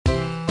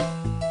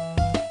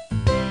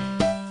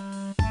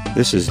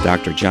This is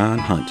Dr. John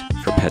Hunt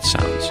for Pet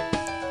Sounds.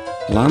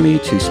 Allow me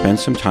to spend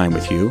some time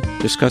with you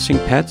discussing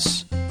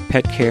pets,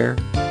 pet care,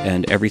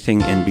 and everything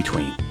in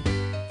between.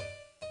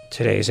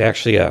 Today is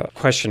actually a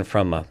question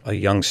from a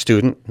young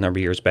student a number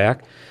of years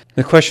back.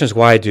 The question is,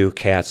 why do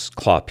cats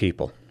claw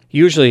people?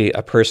 Usually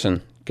a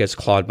person gets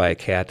clawed by a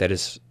cat that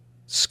is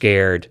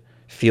scared,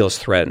 feels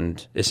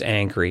threatened, is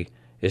angry,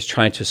 is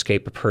trying to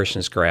escape a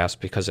person's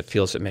grasp because it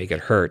feels it may get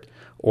hurt,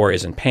 or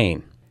is in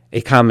pain.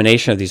 A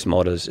combination of these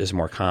motives is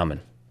more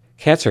common.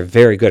 Cats are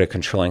very good at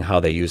controlling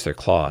how they use their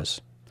claws.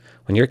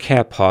 When your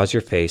cat paws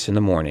your face in the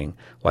morning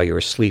while you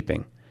are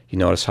sleeping, you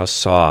notice how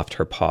soft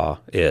her paw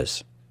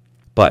is.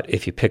 But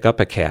if you pick up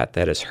a cat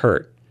that is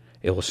hurt,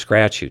 it will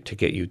scratch you to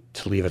get you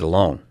to leave it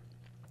alone.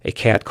 A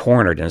cat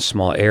cornered in a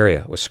small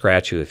area will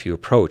scratch you if you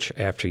approach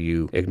after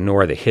you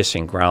ignore the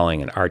hissing,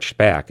 growling, and arched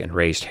back and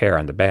raised hair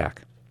on the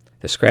back.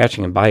 The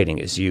scratching and biting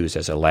is used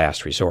as a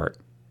last resort.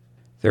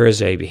 There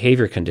is a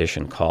behavior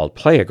condition called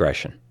play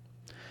aggression,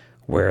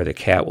 where the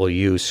cat will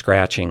use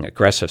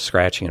aggressive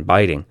scratching and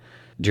biting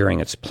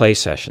during its play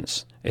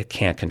sessions. It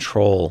can't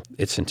control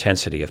its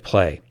intensity of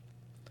play.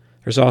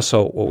 There's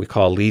also what we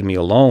call leave me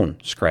alone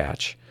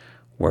scratch,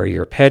 where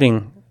you're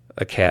petting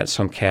a cat.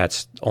 Some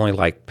cats only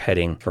like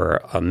petting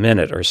for a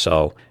minute or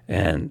so,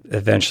 and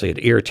eventually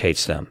it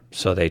irritates them,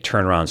 so they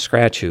turn around and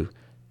scratch you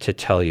to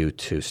tell you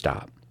to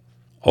stop.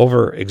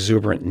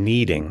 Over-exuberant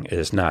kneading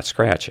is not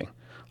scratching.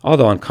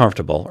 Although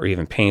uncomfortable or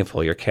even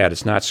painful, your cat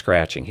is not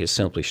scratching. He is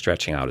simply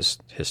stretching out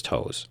his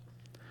toes.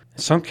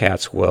 Some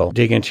cats will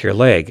dig into your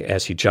leg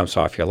as he jumps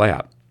off your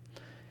lap.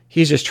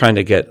 He's just trying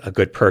to get a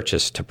good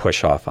purchase to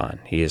push off on.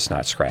 He is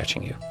not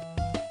scratching you.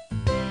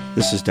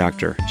 This is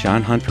Dr.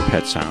 John Hunt for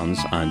Pet Sounds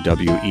on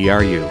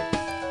WERU.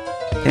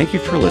 Thank you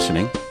for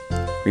listening.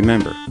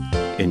 Remember,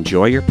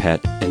 enjoy your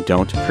pet and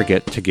don't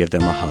forget to give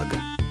them a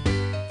hug.